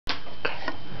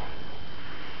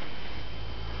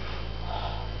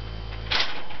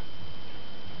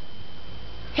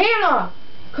Hannah!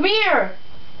 Come here!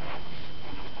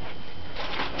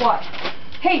 What?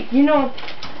 Hey,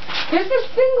 there's this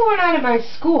thing going on at my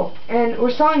school, and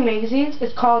we're selling magazines.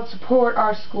 It's called Support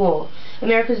Our School,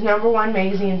 America's #1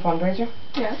 magazine fundraiser.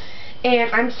 Yes.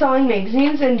 And I'm selling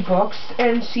magazines and books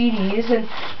and CDs and,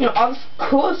 all this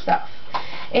cool stuff.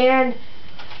 And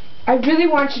I really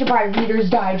want you to buy Reader's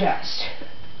Digest.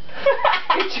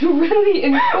 It's really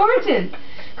important.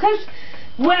 Because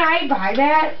when I buy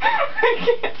that,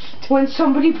 when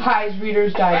somebody buys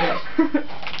Reader's Digest, amazing!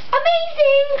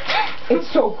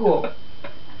 It's so cool.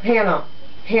 Hannah,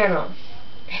 listen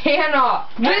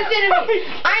to me.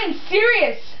 I'm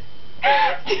serious.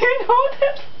 Do you know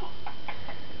that?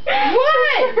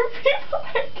 What? For people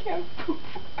that can't poop.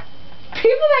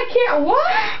 People that can't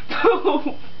what?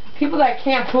 Poop. People that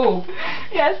can't poop.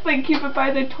 Yes, they keep it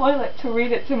by the toilet to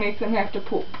read it to make them have to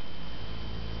poop.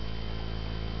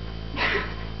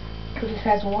 Because it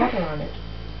has water on it.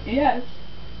 Yes.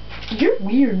 You're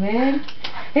weird, man.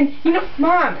 And,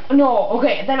 Mom, no,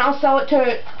 okay, then I'll sell it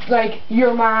to, like,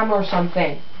 your mom or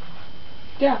something.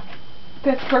 Yeah,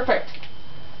 that's perfect.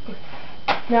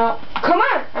 Now, come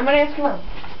on, I'm going to ask your mom.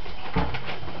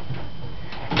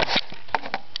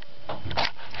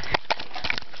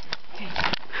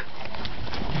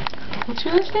 What's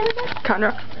your last name again?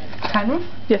 Conroe. Conroe?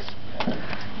 Yes.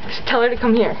 Just tell her to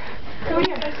come here. Come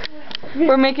here.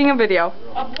 We're making a video.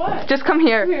 Of what? Just come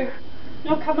here.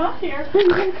 No, come up here.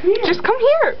 Just come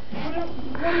here.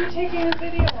 What are you taking a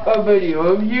video of? A video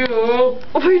of you.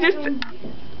 We just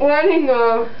wanting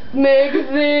a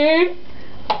magazine.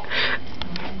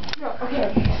 No,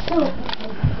 okay, so...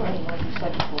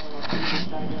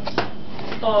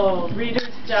 Oh, Reader's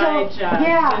Digest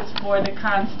yeah. is for the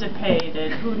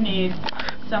constipated who need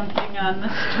something on the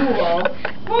stool.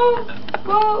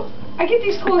 Well, I get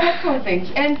these cool headphone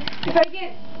things, and if I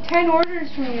get 10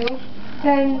 orders from you,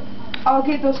 then I'll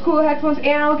get those cool headphones,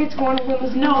 and I'll get to go on a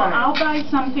limousine. No, I'll buy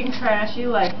something trashy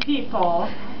like People,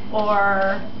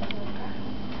 or...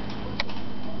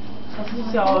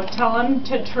 So tell them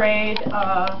to trade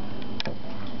a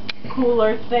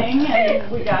cooler thing,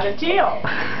 and we got a deal.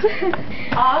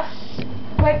 Us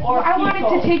or I wanted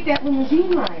People. to take that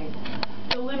limousine ride.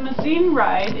 The limousine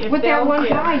ride, if With that they'll one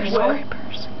give guy, with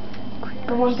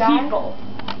The one guy? People.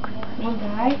 One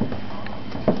guy?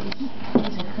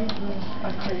 He's a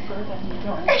creeper, then you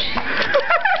don't.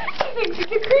 She thinks he's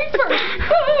a creeper!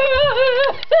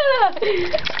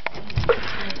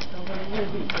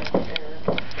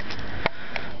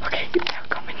 Okay, now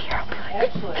come in here. I'll be like,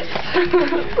 Actually,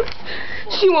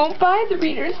 she won't buy the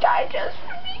Reader's Digest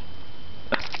for me.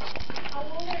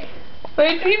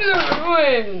 My teeth are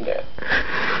ruined.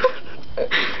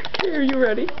 Okay, are you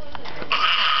ready?